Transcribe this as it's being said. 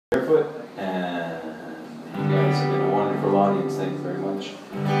Barefoot, and you guys have been a wonderful audience. Thank you very much.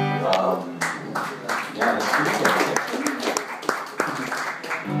 Yeah, that's pretty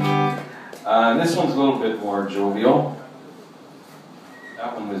good. This one's a little bit more jovial.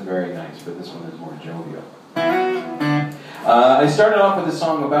 That one was very nice, but this one is more jovial. I started off with a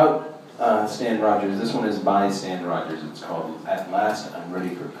song about Stan Rogers. This one is by Stan Rogers. It's called At Last I'm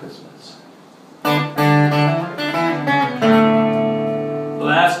Ready for Christmas.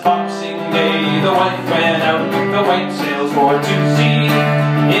 Last Boxing Day, the wife went out with the white sails for to sea.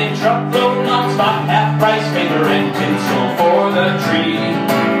 In truckload, non-stop, half-price paper and tinsel for the tree.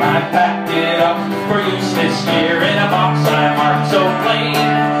 I packed it up for use this year in a box I marked so plain.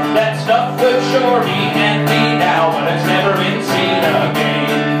 That stuff would sure be handy now, but it's never been seen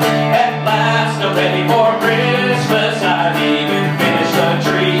again. At last I'm ready for Christmas, I've even finished the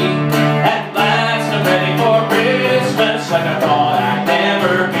tree. At last I'm ready for Christmas, like I thought I'd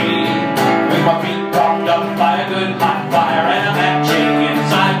never be. With my feet propped up by a good hot fire and a matching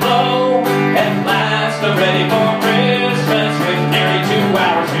inside blow. At last I'm ready for Christmas, with nearly 2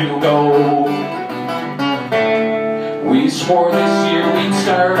 hours to go. We swore this year we'd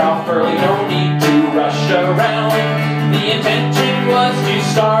start off early, no need to rush around. The intention was to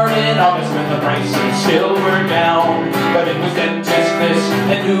start in August when the prices still were down. But it was dentist this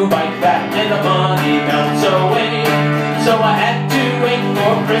and who bite that, and the money melts away. So I had to wait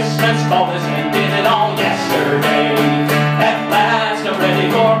for Christmas, bonus, and did it all yesterday. At last I'm ready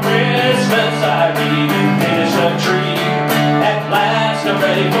for Christmas, I've even finished a tree. At last I'm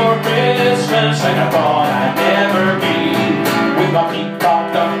ready for Christmas, like I thought I'd never be. With my feet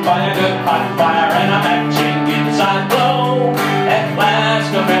propped up by a good hot fire and a matching inside blow. At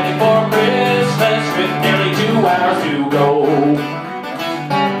last I'm ready for Christmas, with nearly 2 hours to go.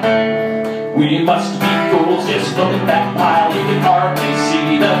 We must be fools, just look at that pile, you can hardly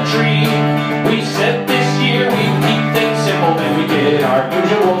see the tree. We said this year we'd keep things simple, then we did our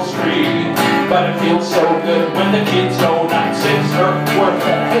usual spree. But it feels so good when the kids go nuts, it's worth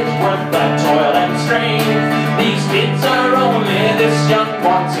the toil and strain. These kids are only this young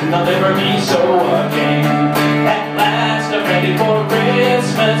once and they'll never be so again. At last I'm ready for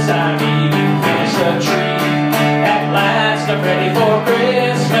Christmas, I've even finished the tree. At last I'm ready for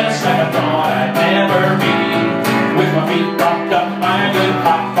Christmas, like I thought I'd never be. With my feet propped up by a good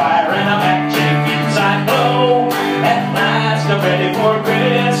hot fire and a matching inside glow. At last I'm ready for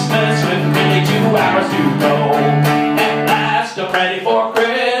Christmas, with nearly 2 hours to go. At last I'm ready for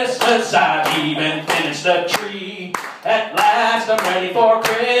Christmas, I've even finished the tree. At last I'm ready for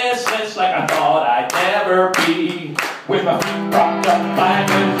Christmas, like I thought I'd never be. With my feet propped up by a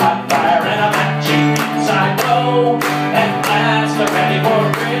good hot fire and a matching inside glow. At last I'm ready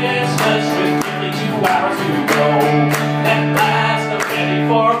for Christmas, with nearly 2 hours to go. At last I'm ready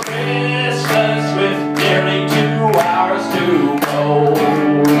for Christmas, with nearly 2 hours to go.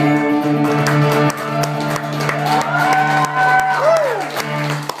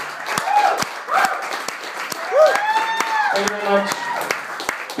 Thank you very much.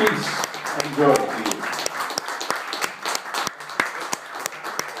 Peace. Enjoy.